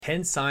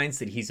10 signs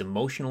that he's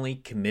emotionally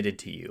committed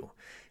to you.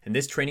 In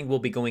this training, we'll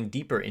be going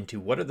deeper into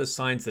what are the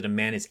signs that a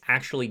man is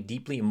actually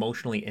deeply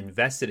emotionally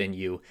invested in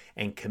you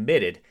and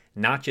committed,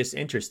 not just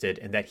interested,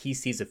 and that he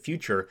sees a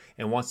future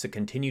and wants to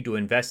continue to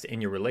invest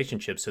in your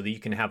relationship so that you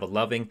can have a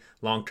loving,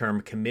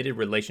 long-term, committed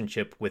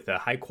relationship with a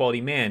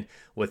high-quality man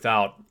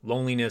without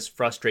loneliness,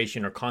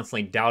 frustration, or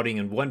constantly doubting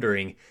and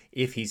wondering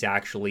if he's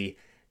actually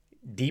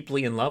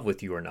deeply in love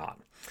with you or not.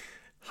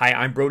 Hi,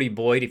 I'm Brody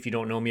Boyd, if you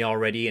don't know me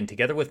already, and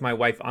together with my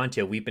wife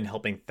Antje, we've been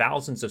helping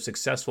thousands of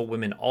successful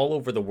women all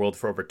over the world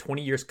for over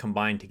 20 years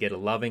combined to get a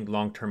loving,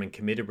 long-term, and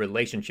committed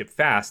relationship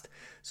fast.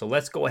 So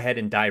let's go ahead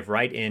and dive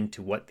right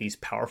into what these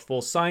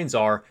powerful signs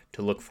are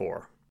to look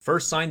for.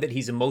 First sign that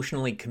he's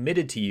emotionally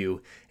committed to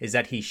you is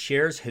that he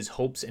shares his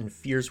hopes and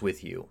fears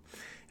with you.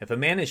 If a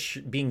man is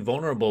being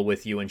vulnerable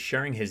with you and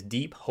sharing his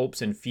deep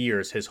hopes and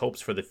fears, his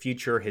hopes for the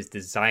future, his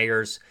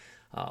desires,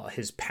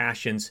 his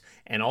passions,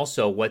 and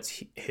also what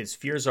his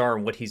fears are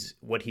and what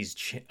he's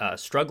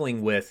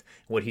struggling with,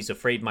 what he's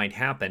afraid might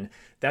happen,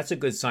 that's a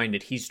good sign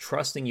that he's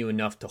trusting you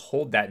enough to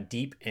hold that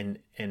deep and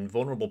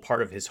vulnerable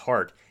part of his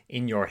heart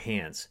in your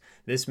hands.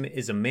 This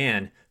is a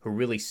man who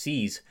really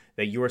sees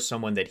that you are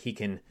someone that he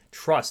can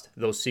trust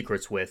those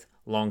secrets with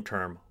long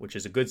term, which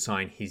is a good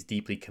sign he's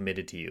deeply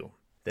committed to you.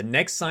 The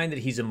next sign that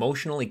he's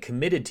emotionally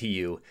committed to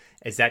you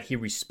is that he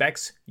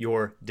respects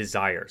your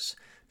desires.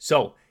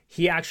 So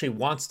he actually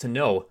wants to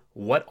know,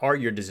 what are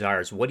your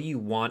desires? What do you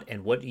want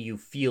and what do you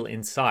feel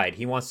inside?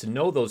 He wants to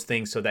know those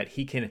things so that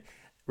he can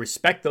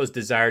respect those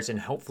desires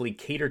and hopefully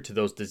cater to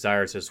those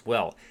desires as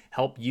well.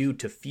 Help you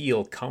to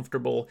feel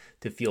comfortable,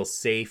 to feel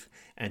safe,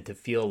 and to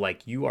feel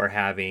like you are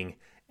having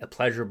a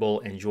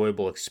pleasurable,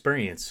 enjoyable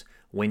experience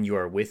when you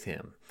are with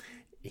him.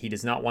 He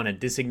does not want to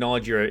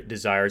disacknowledge your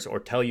desires or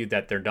tell you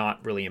that they're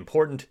not really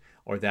important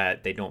or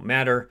that they don't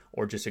matter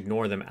or just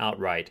ignore them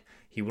outright.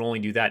 He would only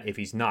do that if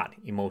he's not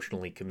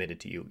emotionally committed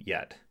to you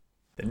yet.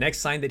 The next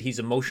sign that he's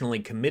emotionally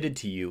committed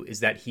to you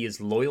is that he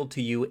is loyal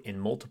to you in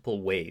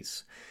multiple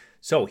ways.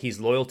 So he's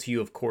loyal to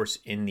you, of course,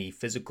 in the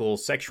physical,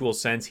 sexual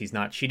sense. He's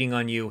not cheating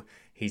on you.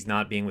 He's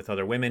not being with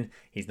other women.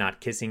 He's not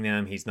kissing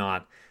them. He's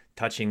not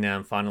touching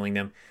them, fondling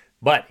them.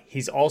 But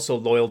he's also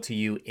loyal to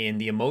you in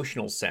the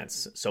emotional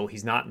sense. So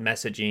he's not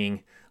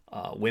messaging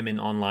women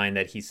online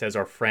that he says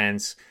are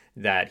friends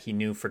that he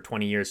knew for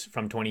 20 years,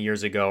 from 20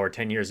 years ago or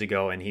 10 years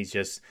ago, and he's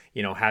just,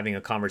 having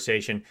a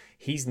conversation.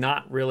 He's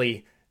not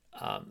really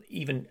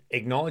even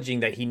acknowledging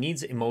that he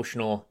needs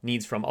emotional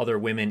needs from other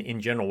women in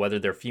general, whether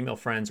they're female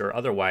friends or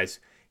otherwise.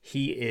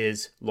 He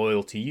is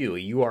loyal to you.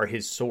 You are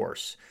his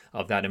source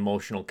of that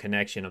emotional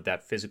connection, of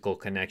that physical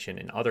connection,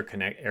 and other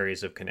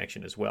areas of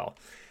connection as well.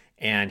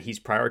 And he's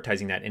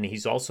prioritizing that. And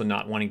he's also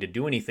not wanting to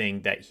do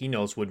anything that he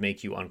knows would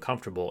make you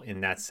uncomfortable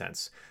in that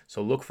sense.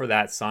 So look for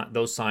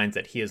those signs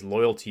that he is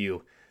loyal to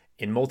you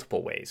in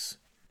multiple ways.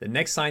 The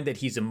next sign that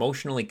he's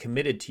emotionally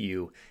committed to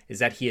you is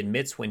that he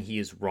admits when he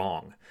is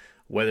wrong.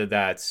 Whether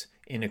that's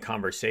in a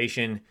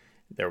conversation,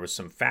 there was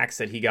some facts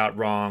that he got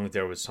wrong,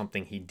 there was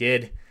something he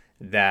did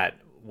that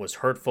was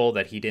hurtful,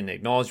 that he didn't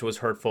acknowledge was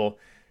hurtful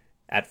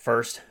at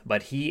first,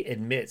 but he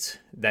admits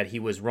that he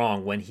was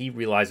wrong when he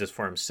realizes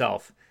for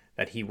himself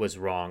that he was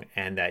wrong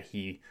and that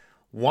he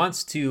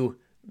wants to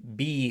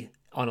be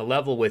on a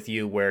level with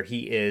you where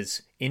he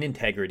is in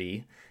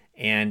integrity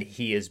and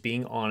he is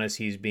being honest,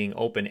 he's being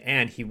open,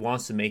 and he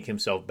wants to make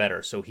himself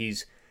better. So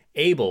he's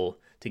able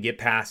to get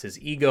past his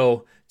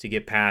ego, to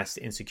get past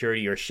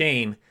insecurity or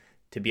shame,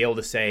 to be able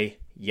to say,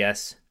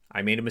 yes,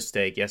 I made a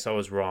mistake. Yes, I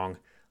was wrong.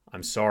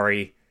 I'm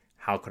sorry.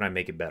 How can I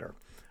make it better?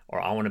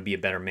 Or I want to be a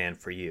better man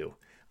for you.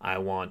 I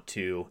want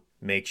to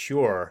make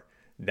sure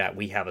that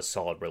we have a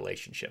solid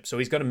relationship. So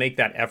he's going to make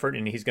that effort,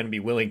 and he's going to be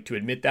willing to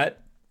admit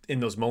that in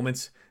those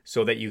moments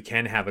so that you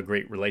can have a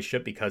great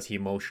relationship because he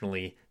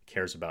emotionally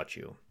cares about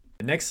you.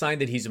 The next sign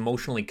that he's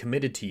emotionally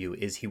committed to you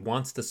is he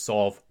wants to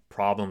solve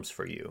problems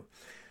for you.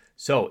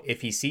 So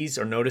if he sees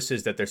or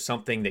notices that there's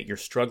something that you're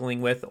struggling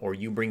with, or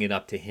you bring it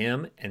up to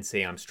him and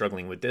say, I'm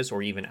struggling with this,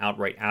 or even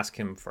outright ask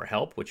him for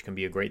help, which can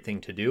be a great thing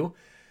to do,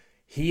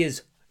 he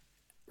is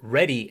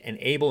ready and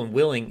able and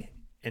willing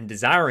and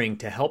desiring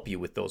to help you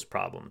with those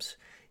problems.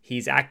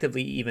 He's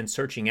actively even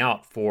searching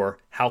out for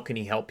how can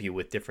he help you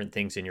with different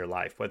things in your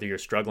life, whether you're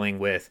struggling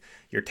with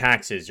your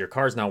taxes, your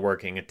car's not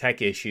working, a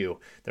tech issue,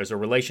 there's a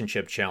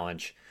relationship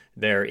challenge,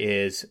 there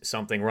is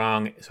something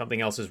wrong, something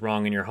else is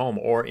wrong in your home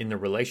or in the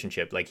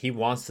relationship. Like, he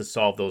wants to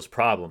solve those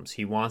problems.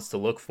 He wants to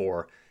look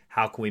for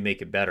how can we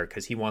make it better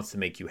because he wants to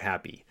make you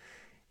happy.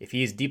 If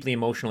he is deeply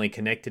emotionally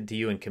connected to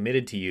you and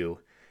committed to you,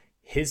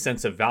 his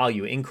sense of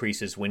value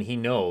increases when he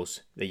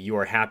knows that you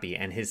are happy,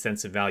 and his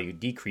sense of value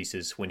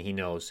decreases when he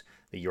knows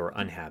that you're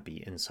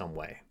unhappy in some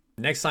way.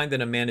 The next sign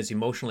that a man is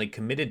emotionally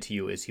committed to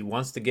you is he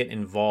wants to get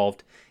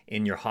involved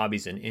in your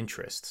hobbies and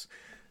interests.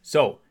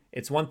 So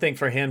it's one thing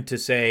for him to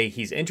say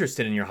he's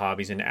interested in your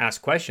hobbies and to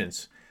ask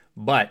questions,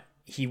 but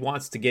he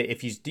wants to get,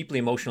 if he's deeply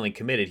emotionally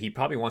committed, he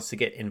probably wants to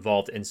get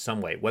involved in some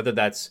way, whether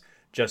that's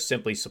just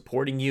simply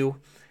supporting you,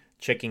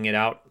 checking it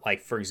out. Like,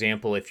 for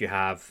example, if you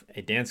have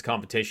a dance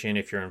competition,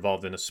 if you're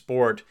involved in a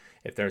sport,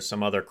 if there's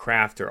some other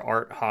craft or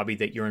art hobby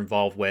that you're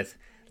involved with,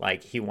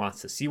 like, he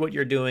wants to see what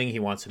you're doing. He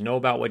wants to know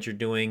about what you're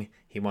doing.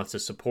 He wants to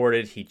support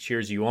it. He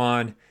cheers you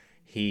on.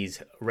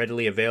 He's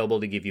readily available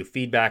to give you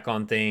feedback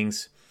on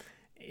things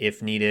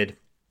if needed.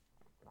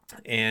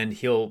 And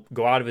he'll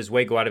go out of his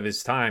way, go out of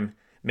his time,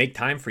 make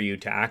time for you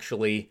to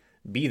actually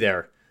be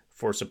there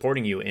for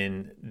supporting you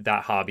in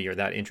that hobby or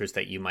that interest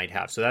that you might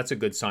have. So that's a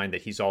good sign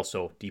that he's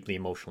also deeply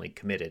emotionally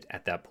committed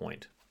at that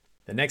point.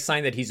 The next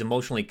sign that he's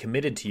emotionally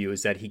committed to you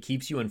is that he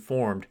keeps you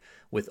informed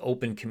with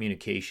open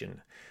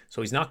communication.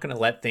 So he's not going to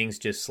let things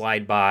just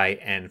slide by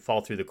and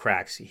fall through the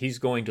cracks. He's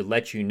going to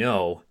let you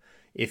know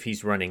if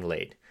he's running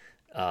late,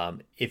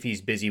 if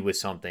he's busy with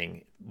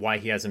something, why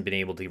he hasn't been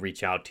able to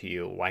reach out to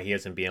you, why he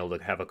hasn't been able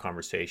to have a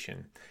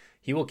conversation.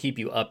 He will keep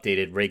you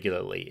updated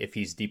regularly if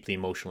he's deeply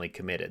emotionally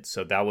committed.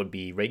 So that would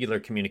be regular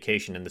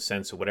communication in the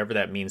sense of whatever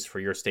that means for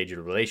your stage of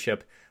the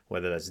relationship,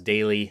 whether that's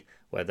daily,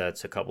 whether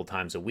that's a couple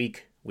times a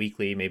week,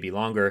 weekly, maybe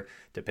longer,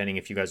 depending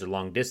if you guys are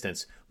long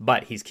distance.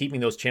 But he's keeping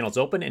those channels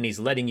open, and he's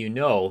letting you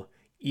know,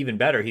 even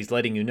better, he's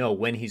letting you know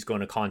when he's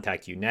going to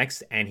contact you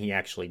next, and he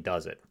actually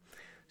does it.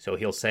 So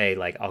he'll say,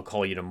 like, I'll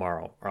call you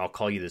tomorrow, or I'll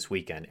call you this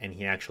weekend. And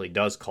he actually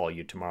does call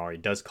you tomorrow, or he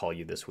does call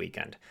you this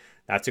weekend.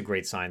 That's a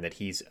great sign that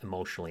he's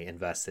emotionally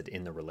invested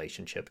in the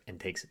relationship and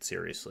takes it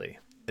seriously.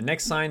 The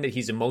next sign that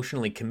he's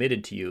emotionally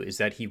committed to you is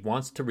that he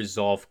wants to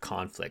resolve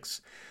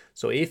conflicts.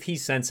 So if he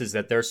senses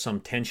that there's some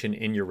tension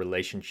in your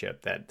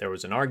relationship, that there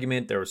was an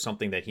argument, there was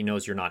something that he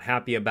knows you're not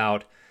happy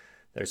about,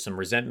 there's some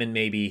resentment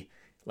maybe,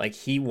 like,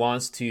 he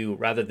wants to,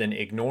 rather than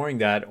ignoring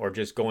that or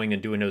just going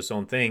and doing his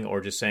own thing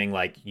or just saying,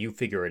 like, you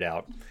figure it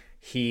out,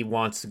 he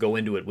wants to go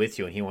into it with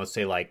you, and he wants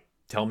to say, like,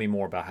 tell me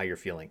more about how you're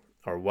feeling,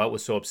 or what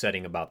was so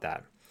upsetting about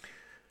that.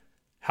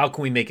 How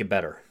can we make it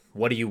better?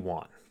 What do you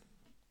want?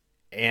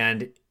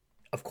 And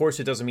of course,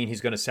 it doesn't mean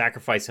he's going to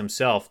sacrifice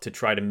himself to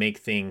try to make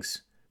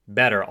things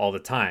better all the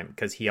time,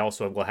 because he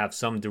also will have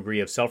some degree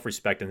of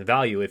self-respect and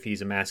value if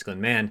he's a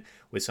masculine man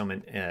with some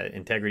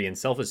integrity and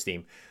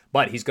self-esteem.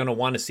 But he's going to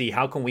want to see,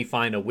 how can we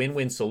find a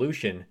win-win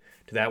solution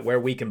to that where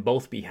we can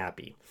both be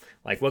happy?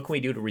 Like, what can we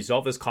do to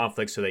resolve this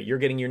conflict so that you're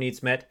getting your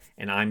needs met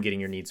and I'm getting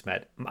your needs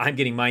met? I'm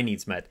getting my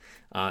needs met.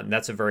 And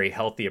that's a very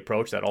healthy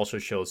approach that also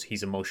shows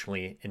he's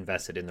emotionally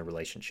invested in the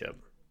relationship.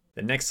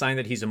 The next sign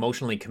that he's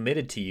emotionally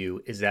committed to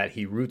you is that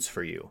he roots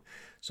for you.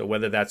 So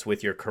whether that's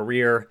with your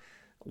career,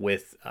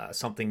 with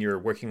something you're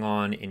working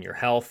on in your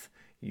health,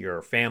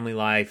 your family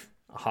life,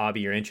 a hobby,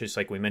 your interests,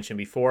 like we mentioned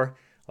before,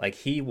 like,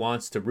 he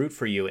wants to root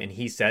for you, and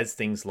he says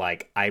things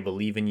like, I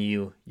believe in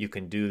you, you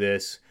can do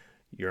this,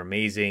 you're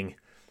amazing,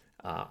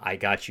 I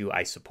got you,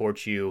 I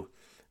support you,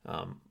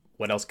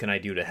 what else can I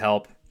do to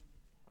help?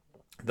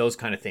 Those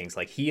kind of things.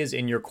 Like, he is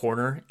in your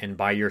corner and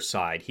by your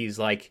side. He's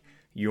like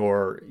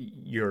your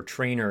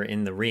trainer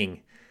in the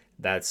ring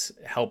that's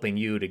helping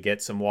you to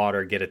get some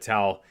water, get a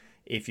towel.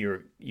 If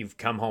you've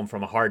come home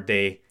from a hard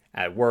day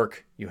at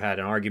work, you had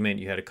an argument,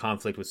 you had a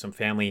conflict with some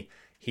family,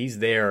 he's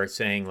there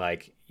saying,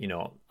 like, you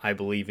know, I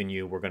believe in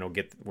you. We're gonna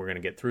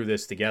get through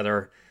this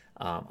together.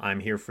 I'm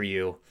here for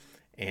you,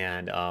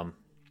 and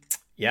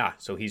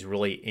so he's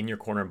really in your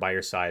corner and by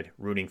your side,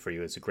 rooting for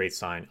you. It's a great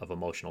sign of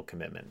emotional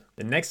commitment.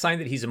 The next sign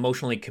that he's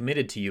emotionally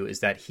committed to you is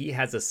that he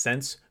has a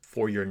sense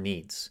for your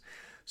needs,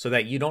 so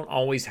that you don't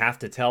always have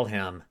to tell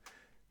him,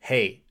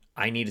 hey,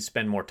 I need to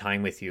spend more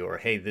time with you, or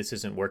hey, this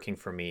isn't working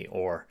for me,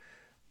 or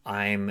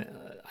I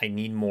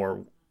need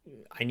more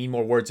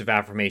words of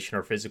affirmation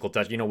or physical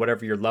touch,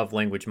 whatever your love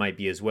language might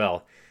be as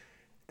well.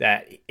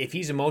 That if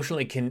he's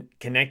emotionally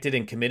connected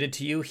and committed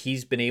to you,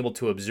 he's been able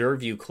to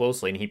observe you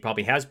closely, and he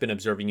probably has been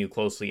observing you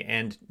closely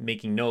and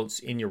making notes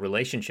in your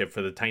relationship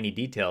for the tiny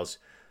details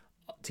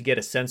to get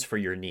a sense for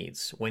your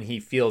needs. When he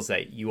feels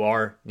that you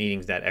are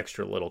needing that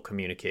extra little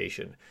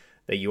communication,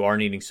 that you are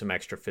needing some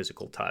extra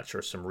physical touch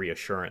or some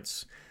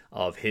reassurance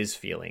of his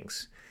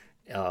feelings,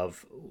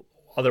 of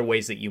other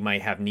ways that you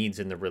might have needs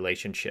in the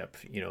relationship,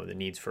 the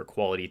needs for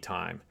quality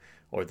time,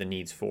 or the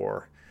needs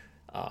for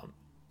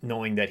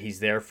knowing that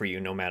he's there for you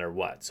no matter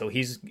what. So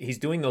he's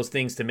doing those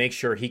things to make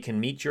sure he can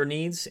meet your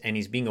needs, and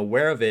he's being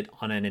aware of it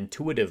on an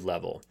intuitive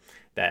level,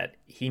 that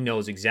he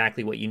knows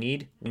exactly what you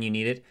need when you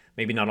need it.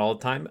 Maybe not all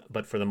the time,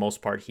 but for the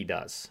most part, he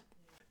does.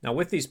 Now,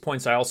 with these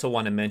points, I also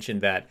want to mention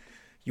that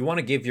you want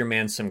to give your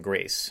man some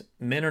grace.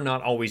 Men are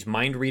not always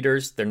mind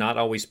readers. They're not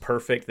always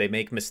perfect. They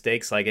make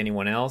mistakes like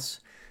anyone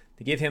else.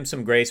 To give him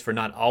some grace for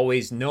not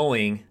always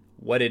knowing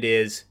what it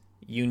is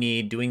you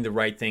need, doing the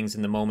right things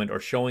in the moment,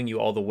 or showing you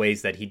all the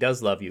ways that he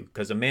does love you.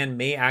 Because a man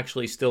may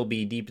actually still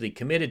be deeply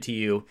committed to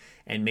you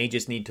and may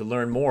just need to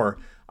learn more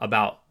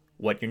about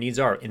what your needs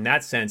are. In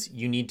that sense,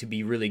 you need to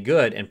be really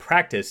good and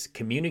practice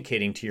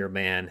communicating to your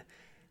man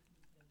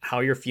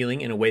how you're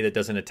feeling in a way that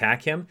doesn't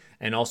attack him,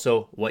 and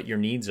also what your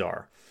needs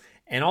are.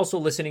 And also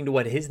listening to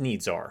what his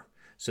needs are,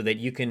 so that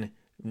you can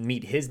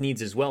meet his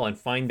needs as well and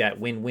find that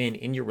win-win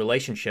in your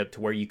relationship,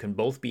 to where you can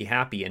both be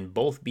happy and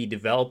both be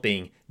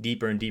developing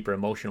deeper and deeper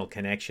emotional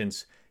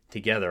connections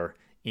together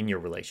in your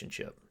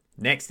relationship.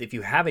 Next, if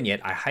you haven't yet,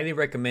 I highly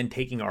recommend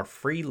taking our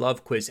free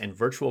love quiz and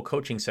virtual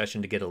coaching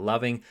session to get a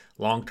loving,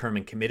 long-term,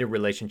 and committed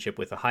relationship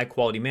with a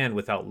high-quality man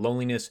without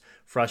loneliness,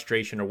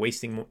 frustration, or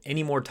wasting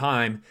any more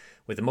time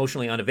with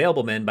emotionally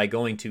unavailable men by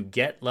going to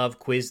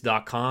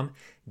getlovequiz.com,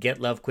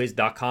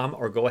 getlovequiz.com,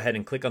 or go ahead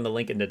and click on the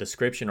link in the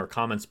description or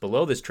comments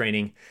below this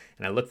training.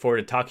 And I look forward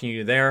to talking to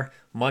you there.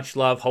 Much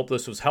love. Hope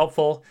this was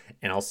helpful,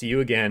 and I'll see you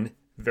again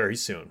very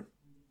soon.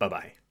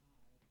 Bye-bye.